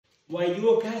Why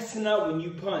you're gassing out when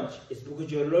you punch, it's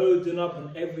because you're loading up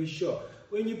on every shot.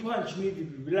 When you punch, you need to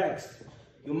be relaxed.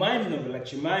 Your mind's not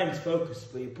relaxed, your mind's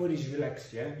focused, but your body's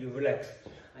relaxed, yeah? You're relaxed.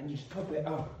 And you just pop it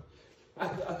out. I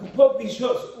can pop these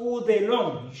shots all day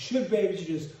long. You should be able to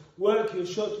just work your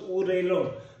shots all day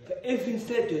long. But if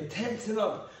instead you're tensing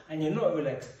up and you're not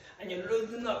relaxed, and you're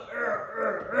loading up,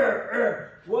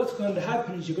 what's going to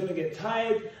happen is you're going to get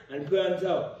tired and burnt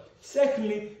out.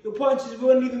 Secondly, your punches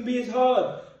won't even be as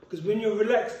hard, because when you're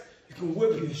relaxed, you can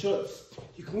whip your shots.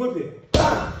 You can whip it.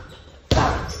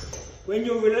 When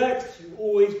you're relaxed, you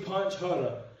always punch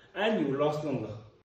harder, and you will last longer.